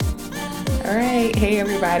All right. Hey,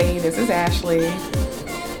 everybody. This is Ashley.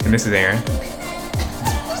 And this is Aaron.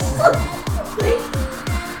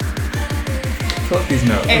 Pull up these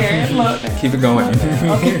notes. Aaron, look. Keep it going.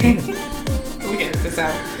 Okay. We get this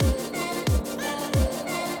out.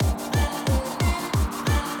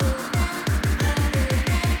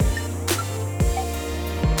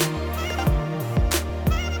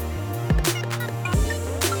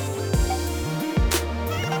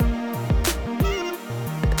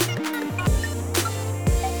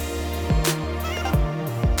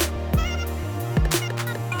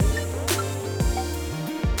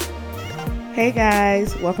 Hey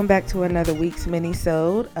guys, welcome back to another week's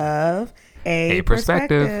mini-sode of A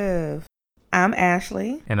Perspective. I'm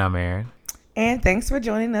Ashley. And I'm Aaron. And thanks for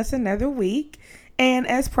joining us another week. And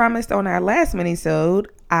as promised on our last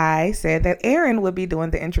mini-sode, I said that Aaron would be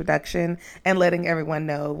doing the introduction and letting everyone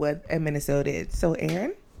know what a mini-sode is. So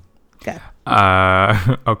Aaron, go.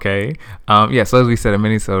 Okay. So as we said, a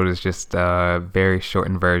mini-sode is just a very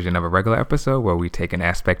shortened version of a regular episode where we take an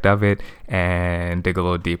aspect of it and dig a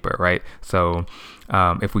little deeper, right? So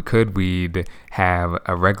if we could, we'd have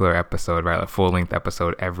a regular episode, right, a full-length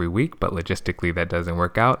episode every week, but logistically that doesn't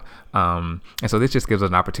work out. And so this just gives us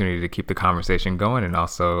an opportunity to keep the conversation going and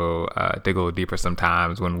also dig a little deeper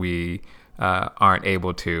sometimes when we aren't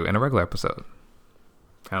able to in a regular episode.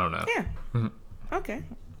 I don't know. Yeah. Mm-hmm. Okay.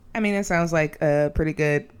 I mean, it sounds like a pretty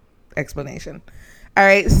good explanation. All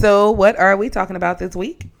right. So what are we talking about this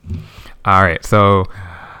week? All right. So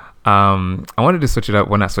I wanted to switch it up.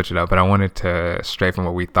 Well, not switch it up, but I wanted to stray from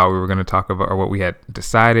what we thought we were going to talk about or what we had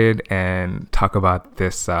decided and talk about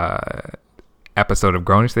this episode of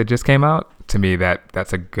Grownish that just came out. To me,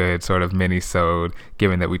 that's a good sort of mini-sode,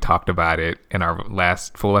 given that we talked about it in our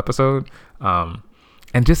last full episode.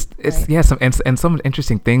 And just it's right. Some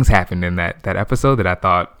interesting things happened in that episode that I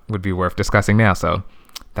thought would be worth discussing now. So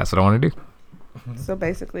that's what I want to do. So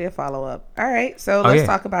basically a follow-up. All right. So let's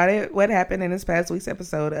talk about it. What happened in this past week's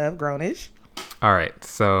episode of Grownish? All right.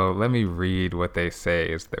 So let me read what they say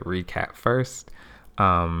is the recap first.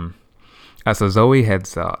 So Zoe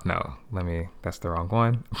heads out. That's the wrong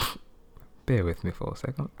one. Bear with me for a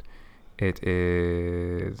second. It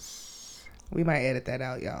is. We might edit that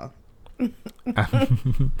out, y'all.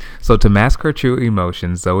 So to mask her true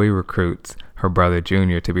emotions, Zoe recruits her brother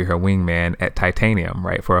Junior to be her wingman at Titanium,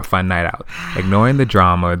 right, for a fun night out. Ignoring the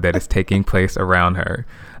drama that is taking place around her,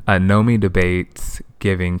 Nomi debates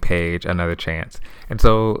giving Paige another chance. And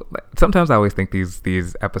so sometimes I always think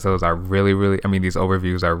these episodes are really, really, I mean, these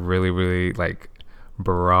overviews are really, really like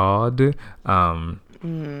broad. But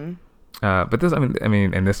this, I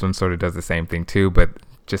mean, and this one sort of does the same thing too, but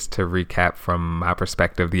just to recap from my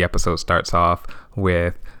perspective, the episode starts off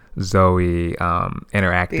with Zoe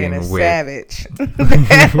interacting being a with savage.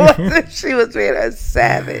 She was being a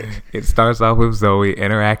savage. It starts off with Zoe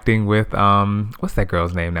interacting with what's that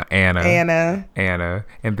girl's name now? Anna.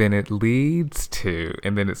 And then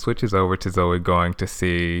it switches over to Zoe going to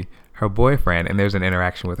see her boyfriend, and there's an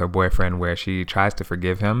interaction with her boyfriend where she tries to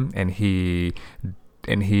forgive him, and he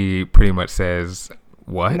pretty much says,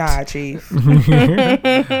 what? Nah, chief.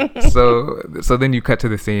 So then you cut to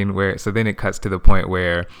the scene then it cuts to the point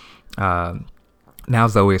where now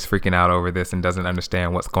Zoe is freaking out over this and doesn't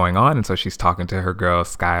understand what's going on, and so she's talking to her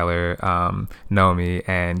girls Skylar, Nomi,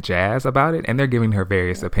 and Jazz about it, and they're giving her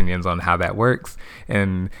various opinions on how that works.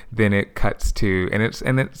 And then it cuts to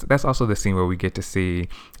that's also the scene where we get to see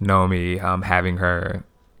Nomi having her,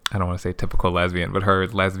 I don't want to say typical lesbian, but her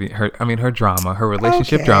drama, her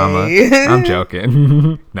relationship drama. I'm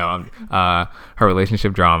joking. No, her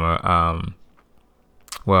relationship drama.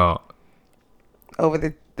 Over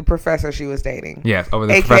the professor she was dating. Yes, over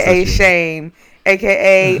the AKA professor. Shane.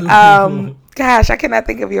 AKA, gosh, I cannot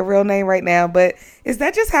think of your real name right now, but is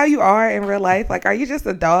that just how you are in real life? Like, are you just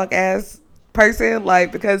a dog ass person?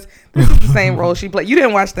 Like, because this is the same role she played. You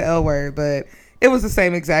didn't watch the L Word, but it was the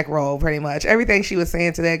same exact role, pretty much. Everything she was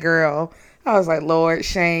saying to that girl, I was like, Lord,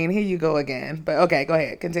 Shane, here you go again. But okay, go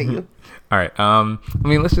ahead, continue. All right.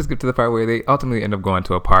 Let's just get to the part where they ultimately end up going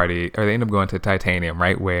to a party, or they end up going to Titanium,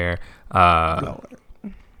 right? Where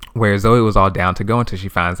Zoe was all down to go until she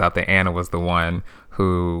finds out that Anna was the one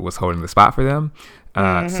who was holding the spot for them.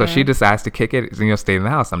 So she decides to kick it, stay in the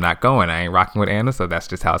house. I'm not going. I ain't rocking with Anna, so that's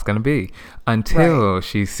just how it's going to be. Until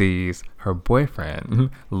she sees her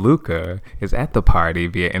boyfriend, Luca, is at the party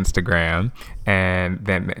via Instagram, and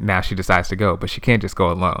then now she decides to go, but she can't just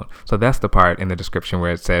go alone. So that's the part in the description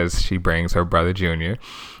where it says she brings her brother Junior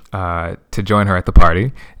to join her at the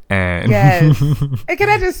party. And yes. And can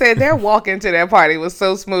I just say, their walk into that party was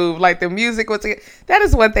so smooth. Like, the music was, that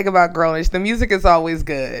is one thing about Grownish. The music is always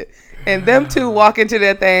good. And them two walk into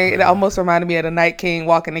that thing. It almost reminded me of the Night King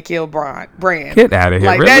walking to kill Bran. Get out of here!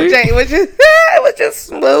 Like really? that Jay was just it was just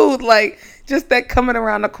smooth. Like just that coming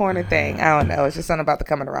around the corner thing. I don't know. It's just something about the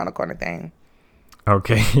coming around the corner thing.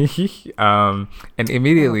 Okay. And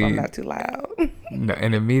immediately, I'm not too loud. no,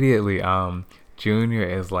 and immediately, Junior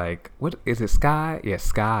is like, what is it? Sky? Yeah,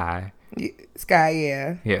 Sky. Sky,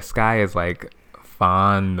 yeah. Yeah, Sky is like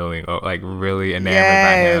fondling, like really enamored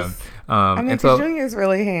by him. I mean, and so Junior's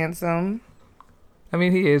really handsome. I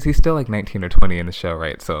mean, he is. He's still like 19 or 20 in the show,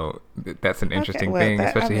 right? So that's an interesting thing,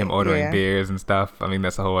 especially him ordering beers and stuff. I mean,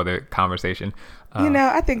 that's a whole other conversation.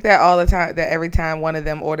 I think that all the time, that every time one of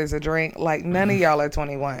them orders a drink, like none of y'all are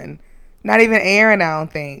 21. Not even Aaron, I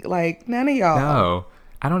don't think. Like none of y'all. No,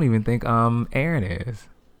 I don't even think Aaron is.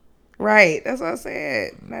 Right. That's what I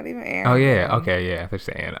said. Not even Aaron. Oh yeah. Okay. Yeah. They're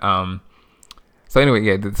saying. So anyway,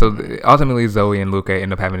 yeah. So ultimately, Zoe and Luca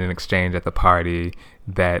end up having an exchange at the party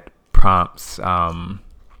that prompts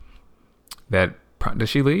does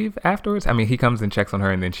she leave afterwards? I mean, he comes and checks on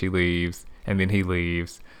her, and then she leaves, and then he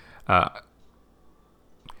leaves. She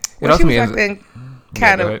was acting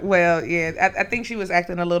kind of I think she was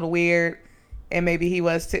acting a little weird, and maybe he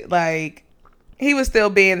was he was still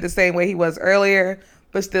being the same way he was earlier,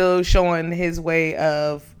 but still showing his way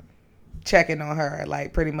of checking on her,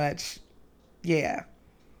 like pretty much. Yeah,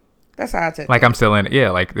 that's how I took it. Like I'm still in it.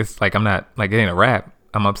 Yeah, like this. Like I'm not like it ain't a rap.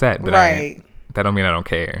 I'm upset, but that don't mean I don't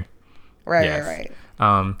care. Right.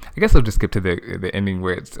 I guess I'll just skip to the ending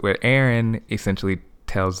where Aaron essentially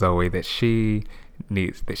tells Zoe that she's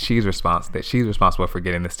responsible for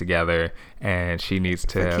getting this together, and she needs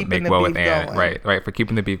to make well with Aaron. Right, for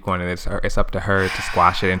keeping the beef going, and it's up to her to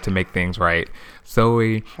squash it and to make things right.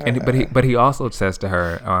 Zoe, but he also says to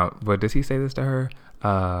her, but does he say this to her?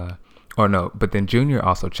 Or no, but then Junior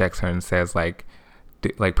also checks her and says like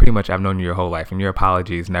pretty much, I've known you your whole life, and your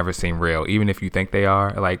apologies never seem real. Even if you think they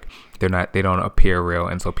are, like they don't appear real.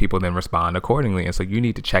 And so people then respond accordingly. And so you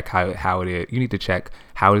need to check how it is. You need to check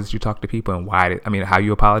how it is you talk to people and how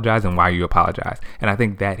you apologize and why you apologize. And I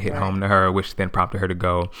think that hit home to her, which then prompted her to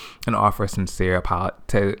go and offer a sincere apology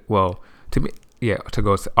to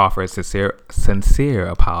offer a sincere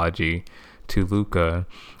apology to Luca.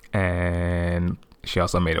 And she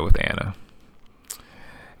also made it with Anna.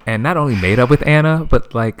 And not only made up with Anna,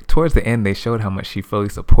 but like towards the end, they showed how much she fully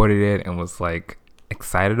supported it and was like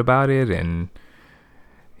excited about it. And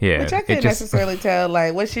yeah, which I couldn't necessarily tell.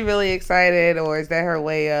 Like, was she really excited, or is that her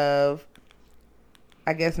way of,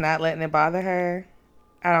 I guess, not letting it bother her?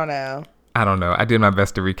 I don't know. I did my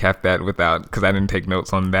best to recap that because I didn't take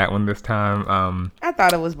notes on that one this time. I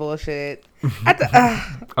thought it was bullshit.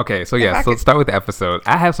 Okay, so yeah, let's start with the episode.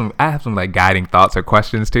 I have some like guiding thoughts or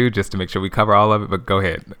questions too, just to make sure we cover all of it. But go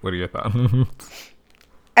ahead. What are your thoughts?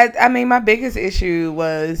 I mean, my biggest issue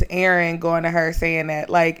was Aaron going to her saying that.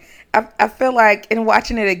 Like, I feel like in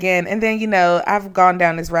watching it again, and then I've gone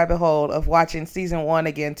down this rabbit hole of watching season 1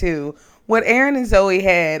 again too. What Aaron and Zoe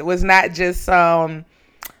had was not just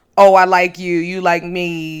oh, I like you, you like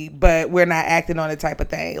me, but we're not acting on it type of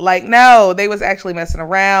thing. Like, no, they was actually messing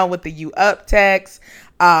around with the you up text.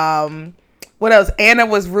 What else? Anna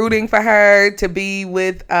was rooting for her to be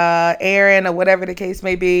with Aaron or whatever the case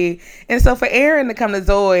may be. And so for Aaron to come to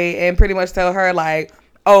Zoe and pretty much tell her like,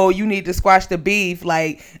 oh, you need to squash the beef.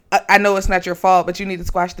 Like, I know it's not your fault, but you need to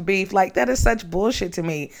squash the beef. Like, that is such bullshit to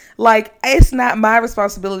me. Like, it's not my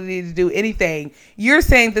responsibility to do anything. You're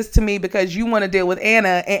saying this to me because you want to deal with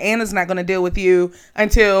Anna, and Anna's not going to deal with you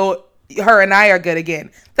until her and I are good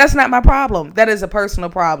again. That's not my problem. That is a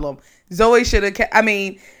personal problem. Zoe should have,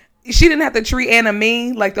 she didn't have to treat Anna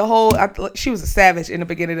mean. Like she was a savage in the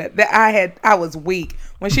beginning. I was weak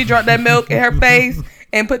when she dropped that milk in her face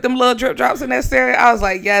and put them little drip drops in that cereal. I was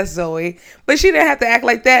like, yes, Zoe. But she didn't have to act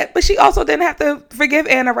like that. But she also didn't have to forgive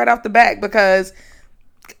Anna right off the bat, because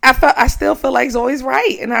I still feel like Zoe's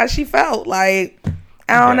right in how she felt. Like,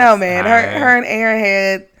 I don't know, man. Her and Aaron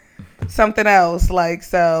had something else. Like,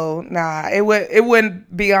 so nah, it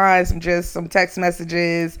wouldn't beyond some text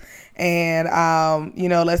messages and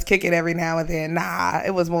let's kick it every now and then. Nah,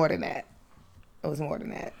 it was more than that.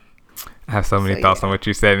 I have so many thoughts on what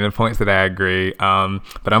you said and the points that I agree.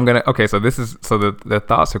 But I'm gonna so the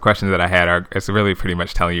thoughts or questions that I had it's really pretty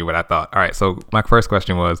much telling you what I thought. All right, so my first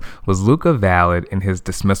question was Luca valid in his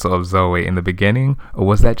dismissal of Zoe in the beginning, or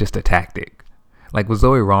was that just a tactic? Like, was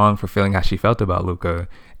Zoe wrong for feeling how she felt about Luca,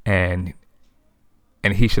 and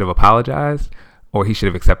he should have apologized, or he should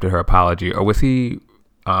have accepted her apology, or was he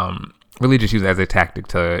really just used it as a tactic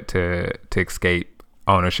to escape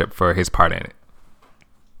ownership for his part in it?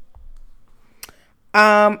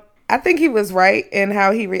 I I think he was right in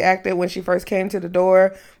how he reacted when she first came to the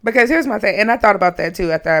door. Because here's my thing, and I thought about that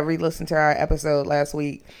too after I re-listened to our episode last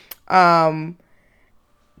week. Because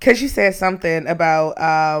you said something about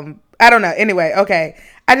I don't know. Anyway, okay.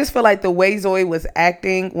 I just feel like the way Zoe was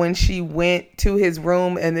acting when she went to his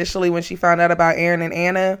room initially when she found out about Aaron and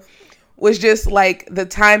Anna was just like the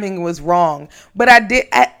timing was wrong. But I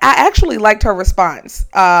actually liked her response.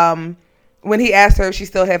 When he asked her if she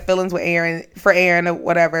still had feelings with Aaron or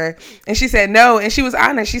whatever. And she said no. And she was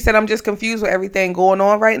honest. She said, I'm just confused with everything going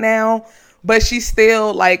on right now. But she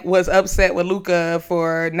still like was upset with Luca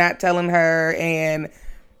for not telling her and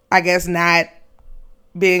I guess not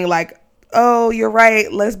being like, oh, you're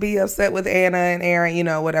right. Let's be upset with Anna and Aaron, you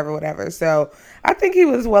know, whatever. So I think he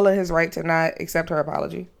was well in his right to not accept her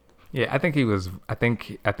apology. Yeah, I think he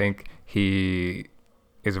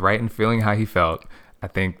is right in feeling how he felt. I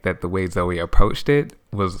think that the way Zoe approached it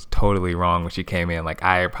was totally wrong when she came in. Like,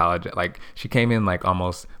 I apologize. Like, she came in like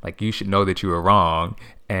almost like you should know that you were wrong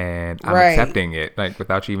and I'm accepting it, like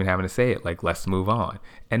without you even having to say it. Like, let's move on.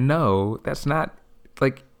 And no, that's not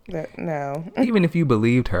like, no. Even if you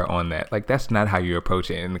believed her on that, like that's not how you approach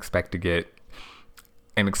it and expect to get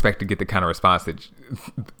the kind of response that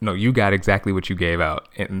no, you got exactly what you gave out.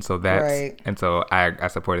 And so that's right. And so I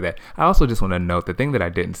supported that. I also just want to note the thing that I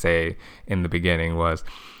didn't say in the beginning was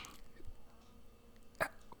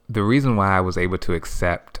the reason why I was able to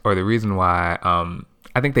accept, or the reason why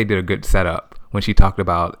I think they did a good setup when she talked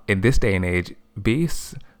about in this day and age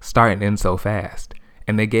beefs start and end so fast.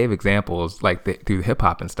 And they gave examples like through hip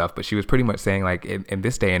hop and stuff, but she was pretty much saying like in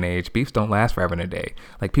this day and age, beefs don't last forever and a day.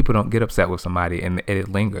 Like people don't get upset with somebody and it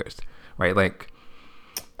lingers, right? Like,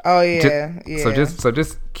 oh yeah, yeah. So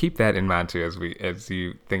just keep that in mind too as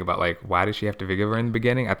you think about like why did she have to forgive her in the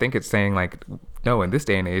beginning? I think it's saying like no, in this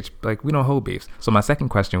day and age, like we don't hold beefs. So my second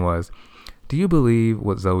question was, do you believe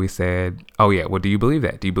what Zoe said? Oh yeah, well do you believe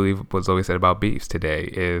that? Do you believe what Zoe said about beefs today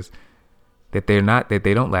is that they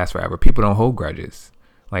don't last forever? People don't hold grudges.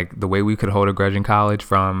 Like the way we could hold a grudge in college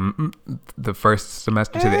from the first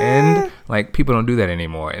semester to the end, like people don't do that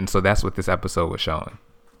anymore. And so that's what this episode was showing.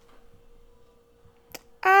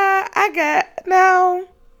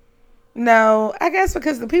 No, I guess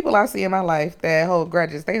because the people I see in my life that hold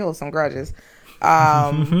grudges, they hold some grudges.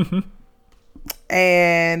 And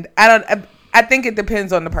I think it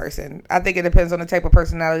depends on the person. I think it depends on the type of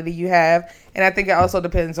personality you have. And I think it also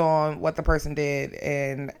depends on what the person did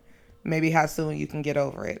and maybe how soon you can get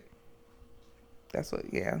over it. That's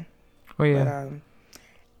what, yeah. Oh, yeah.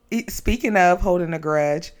 But, speaking of holding a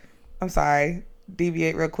grudge, I'm sorry,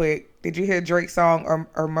 deviate real quick. Did you hear Drake's song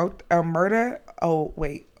Omerta? Oh,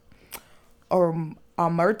 wait. Or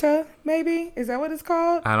Omerta, maybe? Is that what it's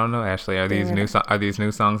called? I don't know, Ashley. Are these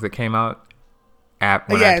new songs that came out? Yes.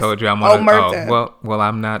 I told you I'm on well,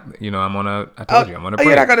 I'm not, I'm on a, I told you I'm on a break.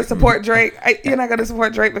 You're not going to support Drake? You're not going to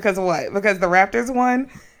support Drake because of what? Because the Raptors won?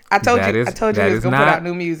 I told you he was going to put out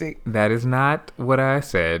new music. That is not what I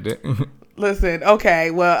said. Listen,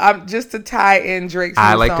 okay, well, I'm just to tie in Drake's new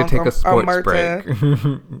I like song to take a sports Omerta.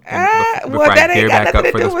 Break. Well, that ain't got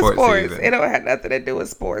nothing to do with sports. Season. It don't have nothing to do with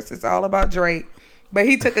sports. It's all about Drake. But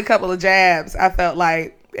he took a couple of jabs, I felt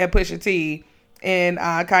like, at Pusha T and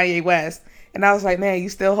Kanye West. And I was like, man, you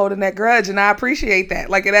still holding that grudge. And I appreciate that.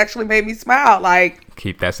 Like, it actually made me smile. Like,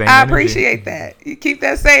 keep that same energy. Appreciate that. You keep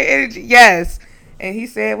that same energy. Yes. And he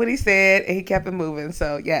said what he said, and he kept it moving.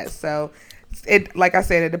 So, yes. So, it, like I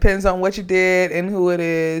said, it depends on what you did and who it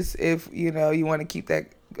is, if, you want to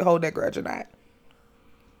hold that grudge or not.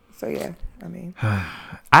 So, yeah, I mean.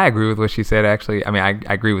 I agree with what she said, actually. I mean,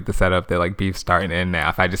 I agree with the setup that, like, beef's starting to end now.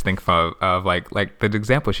 If I just think of like the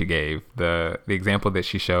example she gave, the example that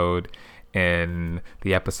she showed in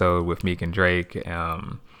the episode with Meek and Drake,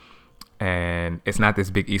 and it's not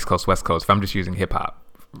this big East Coast, West Coast. If I'm just using hip hop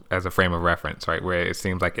as a frame of reference, right, where it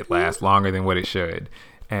seems like it lasts longer than what it should.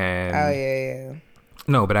 And yeah.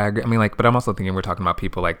 No, but I agree. I mean, like, but I'm also thinking we're talking about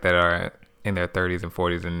people like that are in their 30s and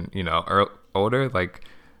 40s and older. Like,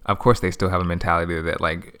 of course, they still have a mentality that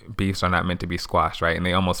like beefs are not meant to be squashed, right? And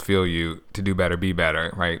they almost feel you to do better, be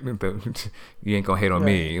better, right? You ain't gonna hate on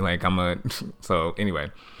me, like So anyway.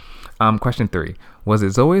 Question 3. Was it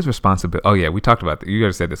Zoe's responsibility? Oh, yeah, we talked about that. You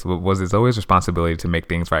already said this. Was it Zoe's responsibility to make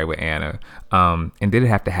things right with Anna? And did it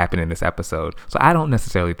have to happen in this episode? So I don't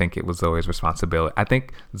necessarily think it was Zoe's responsibility. I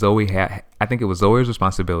think it was Zoe's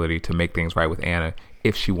responsibility to make things right with Anna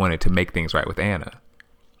if she wanted to make things right with Anna.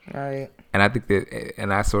 Right. And I think that,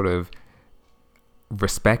 and I sort of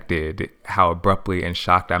respected how abruptly and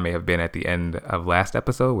shocked I may have been at the end of last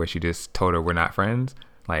episode where she just told her we're not friends.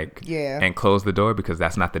 like, Yeah. and close the door because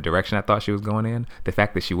that's not the direction I thought she was going in. The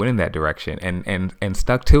fact that she went in that direction and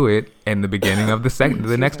stuck to it in the beginning of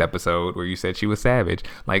the next episode where you said she was savage,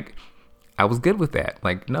 like, I was good with that.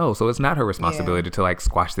 Like, no, so it's not her responsibility to like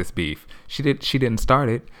squash this beef. She didn't start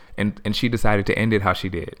it, and she decided to end it how she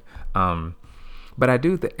did. But I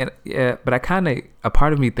do, but I kind of, a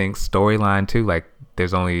part of me thinks storyline too. Like,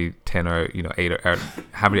 there's only 10 or 8 or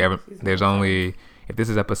how many ever. There's only, if this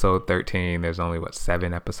is episode 13, there's only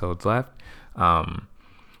 7 episodes left.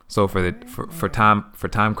 So for time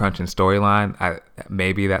crunch and storyline,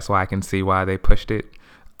 maybe that's why I can see why they pushed it.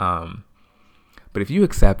 But if you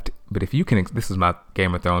can, this is my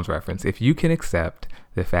Game of Thrones reference. If you can accept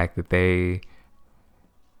the fact that they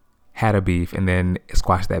had a beef and then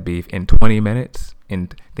squashed that beef in 20 minutes,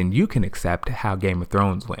 and then you can accept how Game of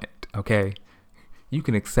Thrones went. Okay, you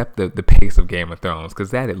can accept the pace of Game of Thrones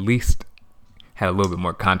because that at least had a little bit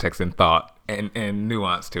more context and thought and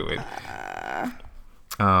nuance to it.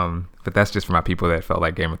 But that's just for my people that felt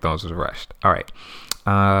like Game of Thrones was rushed. All right.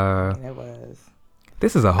 It was.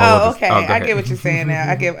 This is a whole. Oh, okay. I get what you're saying now.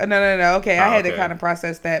 No. Okay, I had to kind of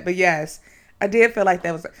process that, but yes, I did feel like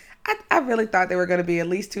that was. I really thought there were going to be at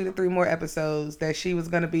least 2 to 3 more episodes that she was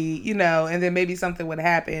going to be, and then maybe something would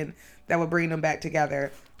happen that would bring them back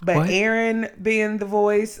together. But what? Aaron being the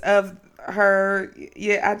voice of her,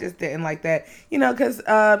 yeah, I just didn't like that. Because,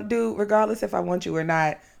 dude, regardless if I want you or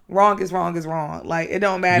not, wrong is wrong is wrong. Like, it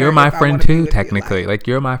don't matter. You're my friend too, technically. Like,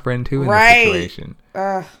 you're my friend too in this situation.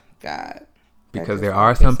 Oh, God. Because there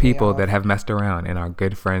are some people that have messed around and are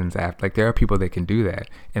good friends after. Like, there are people that can do that.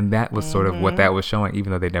 And that was sort of what that was showing, even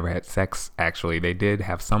though they never had sex, actually. They did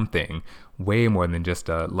have something way more than just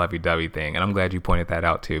a lovey-dovey thing. And I'm glad you pointed that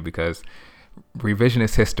out, too, because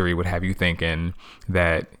revisionist history would have you thinking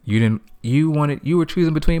that you were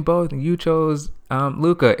choosing between both, and you chose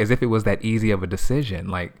Luca as if it was that easy of a decision.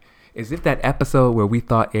 Like, as if that episode where we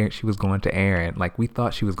thought she was going to Aaron, like, we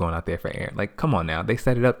thought she was going out there for Aaron. Like, come on now. They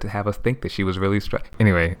set it up to have us think that she was really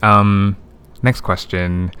Anyway, next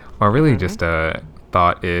question, or really just a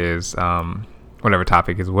thought is, whatever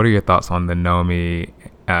topic is, what are your thoughts on the Nomi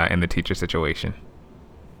and the teacher situation?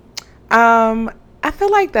 I feel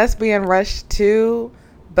like that's being rushed too,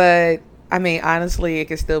 but I mean, honestly, it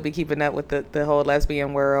could still be keeping up with the whole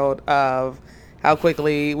lesbian world of how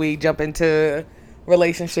quickly we jump into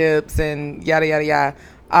relationships and yada yada yada.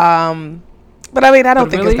 But I mean, I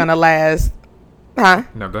don't think it's gonna last. Huh?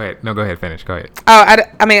 No, go ahead. Finish. Go ahead. Oh,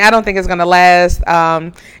 I mean, I don't think it's gonna last.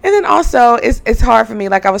 And then also, it's hard for me.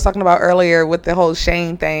 Like I was talking about earlier with the whole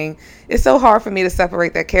Shane thing. It's so hard for me to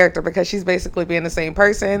separate that character because she's basically being the same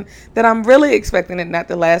person that I'm really expecting it not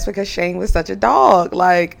to last because Shane was such a dog.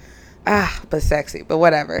 Like, but sexy. But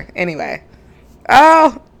whatever. Anyway.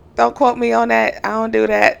 Oh. Don't quote me on that. I don't do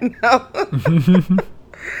that. No.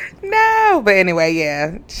 No. But anyway,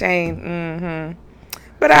 yeah. Shane.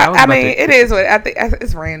 But I mean, it is what I think.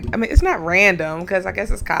 It's random. I mean, it's not random because I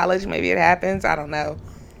guess it's college. Maybe it happens. I don't know.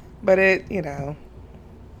 But it's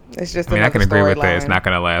just. I mean, I can agree with the it's not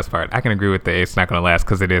going to last part. I can agree with the it's not going to last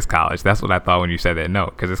because it is college. That's what I thought when you said that. No,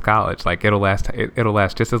 because it's college. Like, it'll last. It'll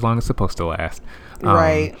last just as long as it's supposed to last.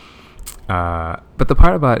 Right. But the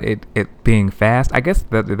part about it being fast, I guess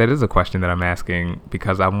that is a question that I'm asking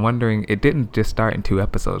because I'm wondering, it didn't just start in 2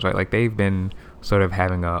 episodes, right? Like, they've been sort of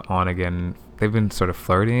having a on again. They've been sort of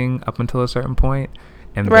flirting up until a certain point,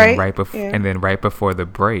 and then right before the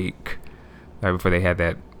break, right before they had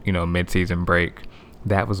that mid-season break,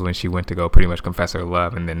 that was when she went to go pretty much confess her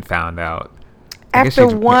love, and then found out. After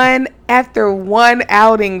one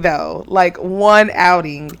outing, though, like one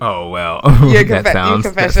outing. Oh well, you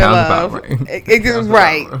confess your love.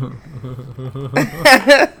 Right.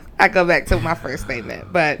 Right. I go back to my first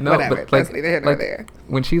statement, but whatever. But that's neither here nor there.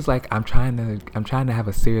 When she's like, I'm trying to have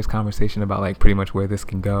a serious conversation about like pretty much where this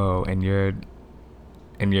can go, and you're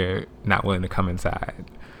not willing to come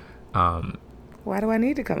inside. Why do I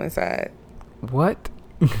need to come inside? What?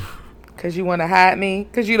 Because you want to hide me?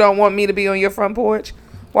 Because you don't want me to be on your front porch?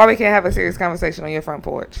 Why we can't have a serious conversation on your front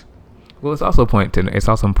porch? Well, it's also important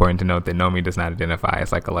to note that Nomi does not identify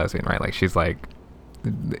as like a lesbian, right? Like, she's like,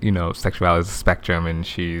 sexuality is a spectrum, and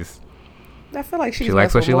I feel like she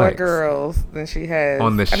likes what she likes. Girls than she has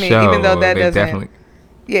on the show. Even though that doesn't.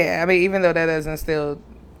 Yeah, I mean, even though that doesn't still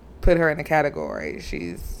put her in a category,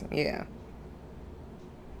 she's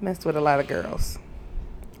messed with a lot of girls.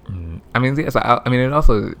 I mean, yes. I mean, it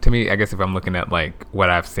also, to me, I guess if I'm looking at like what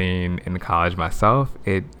I've seen in college myself,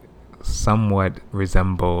 it somewhat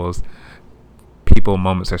resembles people,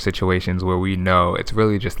 moments, or situations where we know it's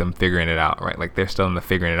really just them figuring it out, right? Like they're still in the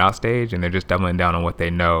figuring it out stage, and they're just doubling down on what they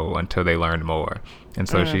know until they learn more. And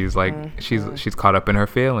so she's like, she's caught up in her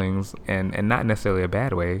feelings, and not necessarily a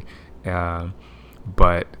bad way,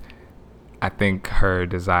 but I think her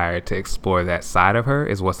desire to explore that side of her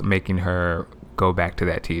is what's making her go back to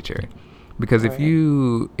that teacher. Because if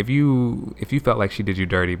you felt like she did you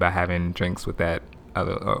dirty by having drinks with that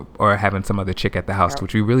other or having some other chick at the house,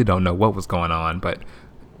 which we really don't know what was going on, but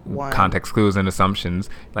context clues and assumptions,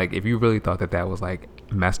 like if you really thought that was like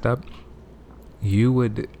messed up,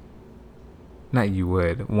 one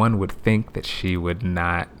would think that she would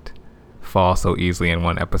not fall so easily in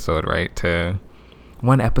one episode, right? To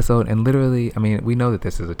one episode, and literally, I mean, we know that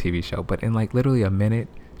this is a TV show, but in like literally a minute,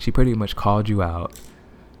 she pretty much called you out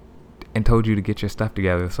and told you to get your stuff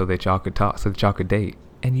together so that y'all could talk, so that y'all could date,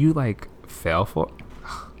 and you like fell for it.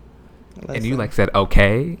 And you like said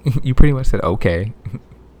okay. You pretty much said okay.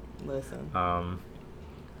 Listen.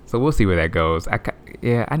 So we'll see where that goes.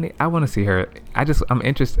 I want to see her. I'm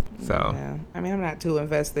interested. So yeah. I mean, I'm not too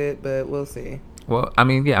invested, but we'll see. Well, I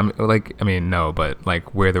mean, yeah. No, but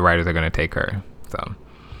like where the writers are going to take her. So.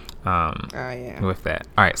 With that.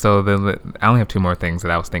 All right. So I only have two more things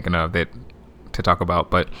that I was thinking of to talk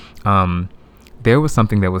about, but there was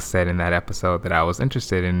something that was said in that episode that I was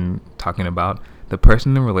interested in talking about. The person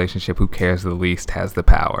in the relationship who cares the least has the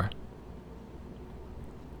power.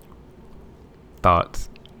 Thoughts?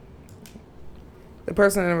 The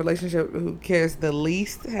person in a relationship who cares the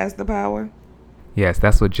least has the power? Yes,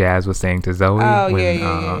 that's what Jazz was saying to Zoe. Oh,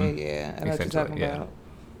 yeah. I know what you're talking about.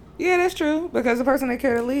 Yeah, that's true. Because the person that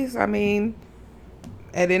cares the least, I mean,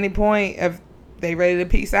 at any point, if they ready to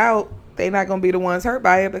peace out, they're not going to be the ones hurt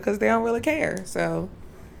by it because they don't really care. So,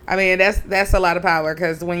 I mean, that's a lot of power,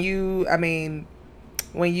 because when you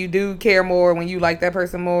do care more, when you like that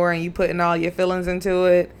person more and you putting all your feelings into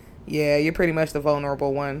it, yeah, you're pretty much the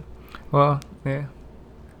vulnerable one. Well, yeah.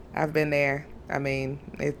 I've been there. I mean,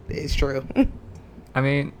 it's true. I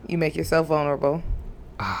mean, you make yourself vulnerable.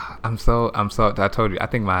 I told you, I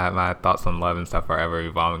think my thoughts on love and stuff are ever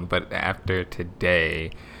evolving, but after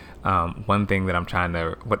today, one thing that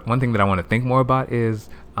I want to think more about is,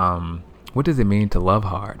 what does it mean to love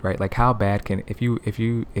hard, right? Like, how bad can, if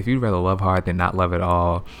you'd rather love hard than not love at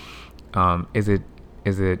all, is it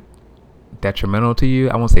detrimental to you?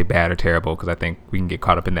 I won't say bad or terrible, because I think we can get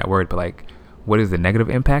caught up in that word, but like, what is the negative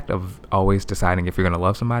impact of always deciding if you're going to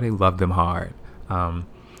love somebody, love them hard? And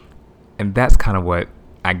that's kind of what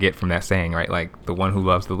I get from that saying, right? Like, the one who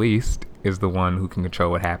loves the least is the one who can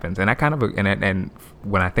control what happens. And I kind of, and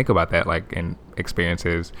when I think about that, like in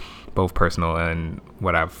experiences, both personal and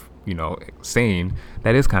what I've, seen,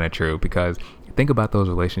 that is kind of true, because think about those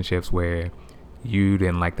relationships where you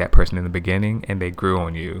didn't like that person in the beginning and they grew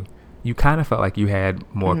on you. You kind of felt like you had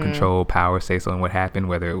more control, power, say so in what happened,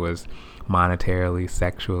 whether it was monetarily,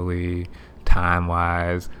 sexually,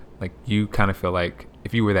 time-wise. Like, you kind of feel like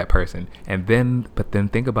if you were that person, but then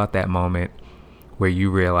think about that moment where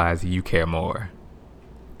you realize you care more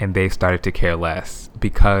and they started to care less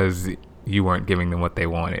because you weren't giving them what they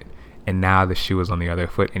wanted. And now the shoe is on the other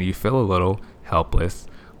foot and you feel a little helpless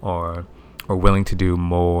or willing to do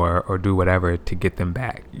more or do whatever to get them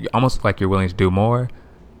back. Almost like you're willing to do more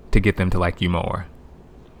to get them to like you more.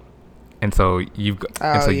 And so you've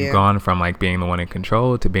gone from like being the one in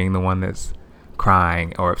control to being the one that's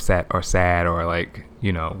crying or upset or sad or like,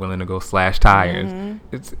 willing to go slash tires.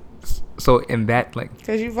 It's so in that, like,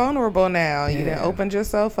 because you're vulnerable now. You done opened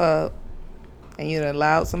yourself up and you done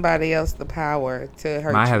allowed somebody else the power to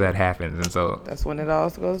hurt you. How that happens, and so that's when it all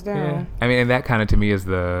goes down. Yeah. I mean, and that kind of to me is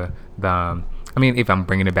the I mean, if I'm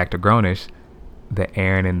bringing it back to Grownish, the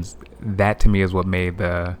Aaron and that to me is what made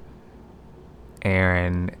the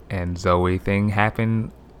Aaron and Zoe thing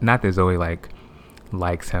happen. Not that Zoe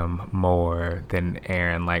likes him more than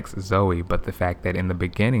Aaron likes Zoe, but the fact that in the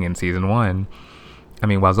beginning in season 1, I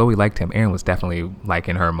mean, while Zoe liked him, Aaron was definitely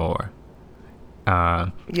liking her more.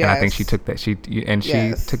 And I think she took that she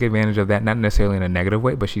took advantage of that, not necessarily in a negative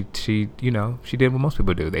way, but she did what most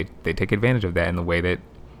people do. They take advantage of that in the way that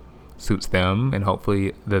suits them, and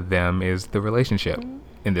hopefully the them is the relationship.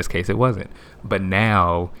 In this case, it wasn't. But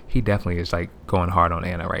now he definitely is like going hard on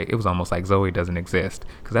Anna, right? It was almost like Zoe doesn't exist,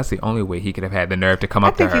 because that's the only way he could have had the nerve to come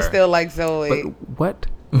up to her. I think he still likes Zoe. But what?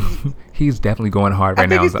 He's definitely going hard right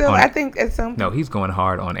now. He's going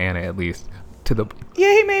hard on Anna, at least to the.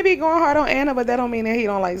 Yeah, he may be going hard on Anna, but that don't mean that he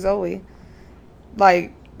don't like Zoe.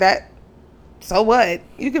 Like that. So what?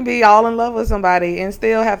 You can be all in love with somebody and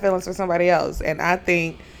still have feelings for somebody else, and I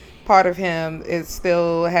think part of him is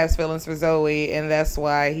still has feelings for Zoe, and that's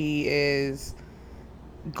why he is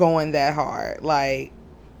going that hard. Like,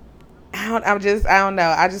 I don't know.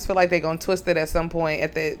 I just feel like they're gonna twist it at some point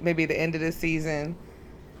at maybe the end of this season,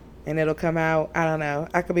 and it'll come out. I don't know.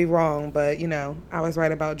 I could be wrong, but I was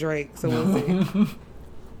right about Drake, so we'll see.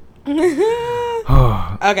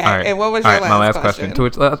 Okay, right. and what was your my last question? To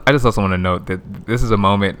which I just also want to note that this is a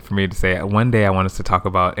moment for me to say, one day I want us to talk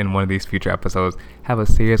about, in one of these future episodes, have a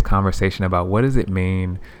serious conversation about what does it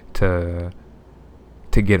mean to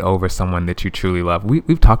get over someone that you truly love.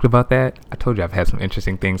 We've talked about that. I told you I've had some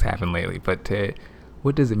interesting things happen lately, but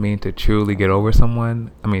what does it mean to truly get over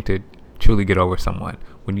someone? I mean, to truly get over someone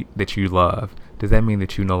that you love. Does that mean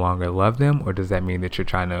that you no longer love them, or does that mean that you're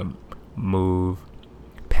trying to move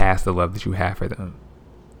past the love that you have for them?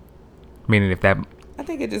 Meaning, if that, I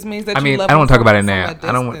think it just means that. I mean, you love I don't want to talk about it from now. a I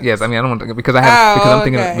don't want. distance. Yes, I mean, I don't want to, because I have because I'm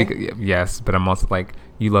thinking okay. because, yes, but I'm also like,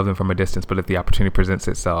 you love them from a distance, but if the opportunity presents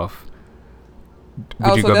itself,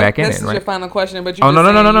 would you go back in it? This is right? your final question, but you. Oh, no.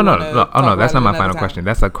 That's not not my final question.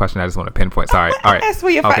 That's a question I just want to pinpoint. Sorry. All right. That's for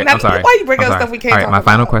your okay, final. I'm sorry. Why you bring up stuff we can't All right. talk My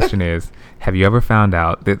final about? question is: have you ever found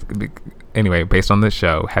out that? Anyway, based on this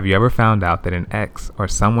show, have you ever found out that an ex or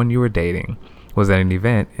someone you were dating was at an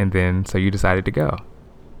event, and then so you decided to go?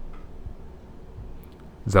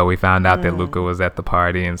 Zoe found out that Luca was at the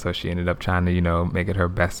party, and so she ended up trying to, make it her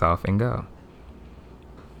best self and go.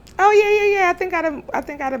 Oh yeah. I think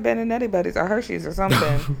I'd have been in Nutty Buddies or Hershey's or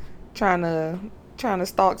something, trying to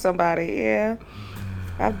stalk somebody. Yeah,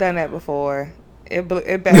 I've done that before. It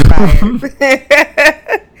backfired.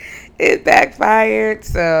 It backfired.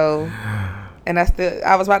 So, and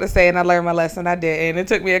I was about to say, and I learned my lesson. I did, and it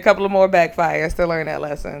took me a couple of more backfires to learn that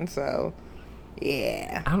lesson. So,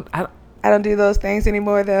 yeah. I don't do those things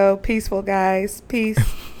anymore, though. Peaceful, guys. Peace.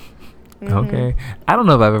 Mm-hmm. Okay. I don't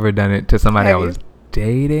know if I've ever done it to somebody I was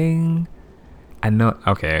dating. I know.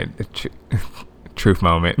 Okay. Truth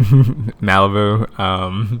moment.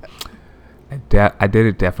 Malibu. I did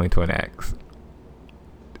it definitely to an ex.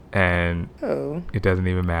 And it doesn't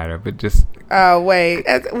even matter. But just. Oh, wait.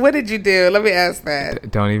 What did you do? Let me ask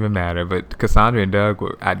that. Don't even matter. But Cassandra and Doug,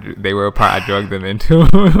 they were a part. I drugged them into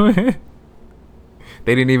it.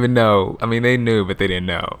 They didn't even know. I mean, they knew, but they didn't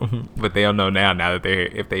know. But they'll know now that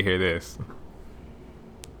if they hear this.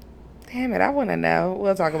 Damn it, I want to know.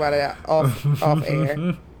 We'll talk about it off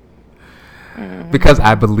air. Because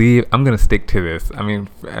I believe I'm gonna stick to this. I mean,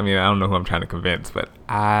 I don't know who I'm trying to convince, but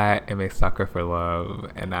I am a sucker for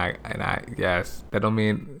love, and I yes, that don't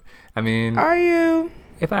mean. I mean, are you?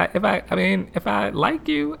 If I like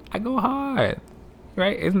you, I go hard,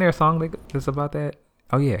 right? Isn't there a song that's about that?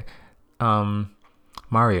 Oh yeah,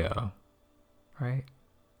 Mario, right?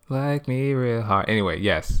 Like me real hard. Anyway,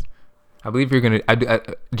 yes. I believe if you're going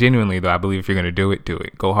to, genuinely though, I believe if you're going to do it, do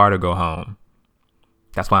it. Go hard or go home.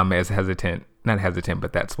 That's why I'm as hesitant, not hesitant,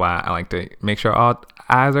 but that's why I like to make sure all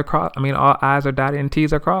I's are crossed. I mean, all I's are dotted and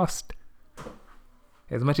T's are crossed.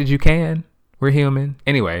 As much as you can. We're human.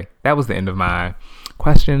 Anyway, that was the end of my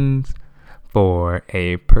questions for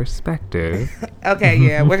a perspective. Okay,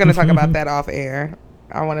 yeah, we're going to talk about that off air.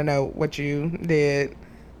 I want to know what you did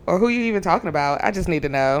or who you even talking about. I just need to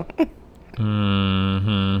know.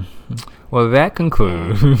 Well, that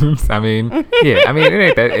concludes. I mean, yeah. I mean,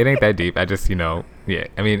 it ain't that deep. I just, yeah.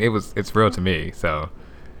 I mean, it's real to me. So,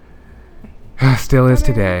 still is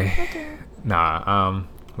today. Okay. Nah.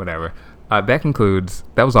 Whatever. That concludes.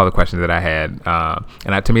 That was all the questions that I had.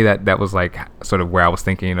 And to me, that was like sort of where I was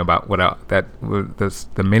thinking about that was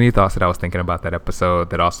the many thoughts that I was thinking about that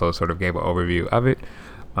episode. That also sort of gave an overview of it.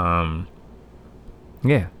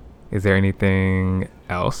 Yeah. Is there anything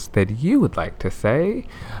else that you would like to say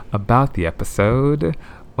about the episode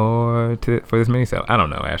or for this mini-sode? I don't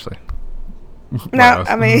know, Ashley. No,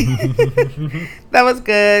 I mean, that was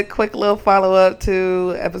good. Quick little follow-up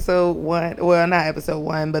to episode 1. Well, not episode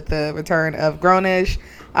 1, but the return of Grownish.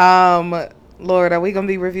 Lord, are we going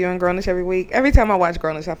to be reviewing Grownish every week? Every time I watch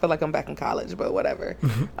Grownish, I feel like I'm back in college, but whatever.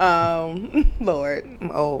 Lord,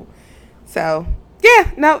 I'm old. So, yeah,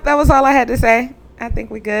 no, that was all I had to say. I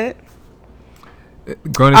think we good.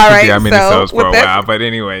 Grownish could be our mini-sodes for a while, but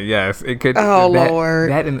anyway, yes, it could. Oh,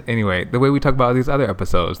 Lord. Anyway, the way we talk about all these other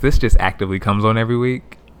episodes, this just actively comes on every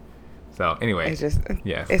week. So, anyway.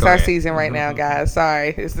 It's our season right now, guys. Sorry,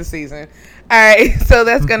 it's the season. All right, so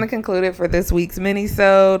that's going to conclude it for this week's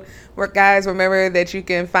mini-sode. Guys, remember that you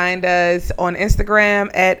can find us on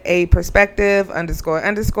Instagram at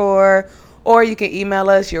 ___, or you can email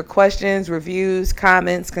us your questions, reviews,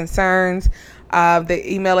 comments, concerns. The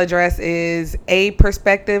email address is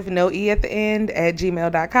aperspective, no E at the end,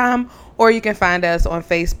 @gmail.com, or you can find us on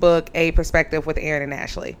Facebook, A Perspective with Aaron and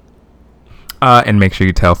Ashley. And make sure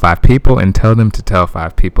you tell 5 people and tell them to tell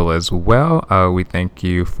 5 people as well. We thank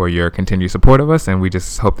you for your continued support of us, and we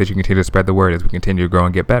just hope that you continue to spread the word as we continue to grow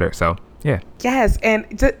and get better. So, yeah. Yes. And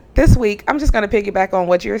this week, I'm just going to piggyback on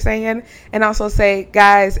what you're saying and also say,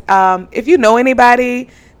 guys, if you know anybody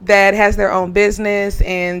that has their own business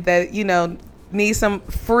and that, needs some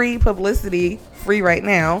free publicity, free right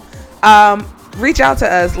now, reach out to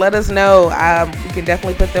us. Let us know. We can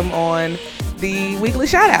definitely put them on the weekly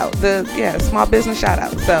shout out, small business shout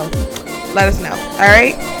out. So let us know. All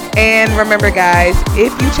right. And remember, guys,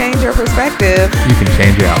 if you change your perspective, you can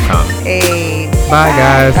change your outcome. Hey. Bye,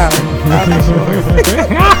 guys. Oh,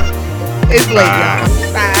 it's late,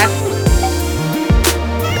 y'all. Bye.